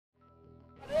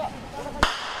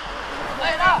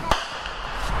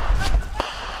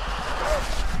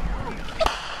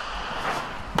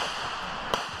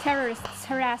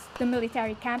the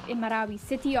military camp in Marawi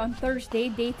City on Thursday,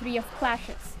 day 3 of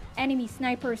clashes. Enemy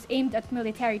snipers aimed at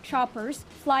military choppers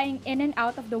flying in and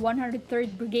out of the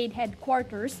 103rd Brigade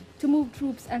headquarters to move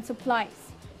troops and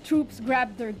supplies. Troops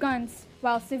grabbed their guns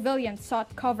while civilians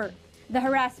sought cover. The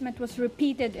harassment was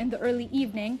repeated in the early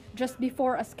evening, just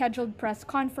before a scheduled press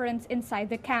conference inside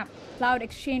the camp. Loud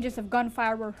exchanges of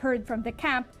gunfire were heard from the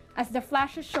camp as the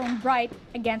flashes shone bright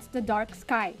against the dark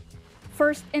sky.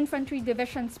 1st Infantry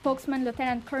Division spokesman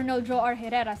Lieutenant Colonel Joar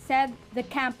Herrera said the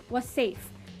camp was safe.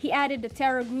 He added the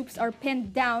terror groups are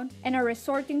pinned down and are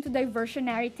resorting to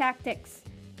diversionary tactics.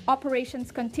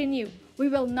 Operations continue. We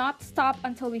will not stop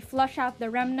until we flush out the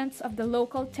remnants of the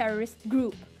local terrorist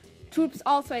group. Troops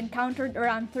also encountered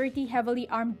around 30 heavily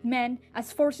armed men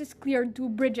as forces cleared 2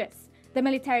 bridges. The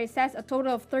military says a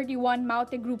total of 31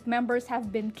 Maute group members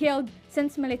have been killed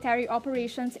since military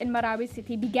operations in Marawi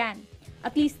City began.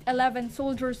 At least 11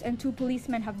 soldiers and 2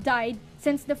 policemen have died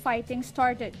since the fighting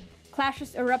started.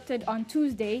 Clashes erupted on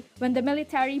Tuesday when the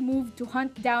military moved to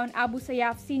hunt down Abu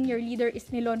Sayyaf senior leader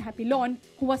Isnilon Hapilon,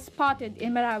 who was spotted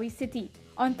in Marawi City.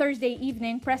 On Thursday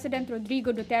evening, President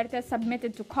Rodrigo Duterte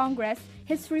submitted to Congress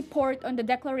his report on the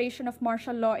declaration of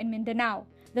martial law in Mindanao.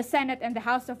 The Senate and the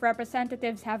House of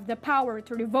Representatives have the power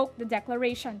to revoke the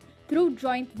declaration through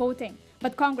joint voting,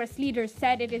 but Congress leaders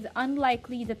said it is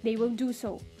unlikely that they will do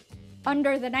so.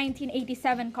 Under the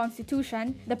 1987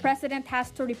 Constitution, the President has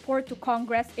to report to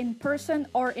Congress in person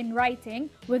or in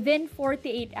writing within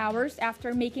 48 hours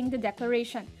after making the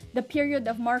declaration. The period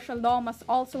of martial law must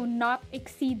also not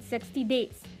exceed 60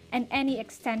 days, and any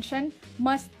extension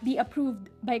must be approved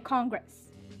by Congress.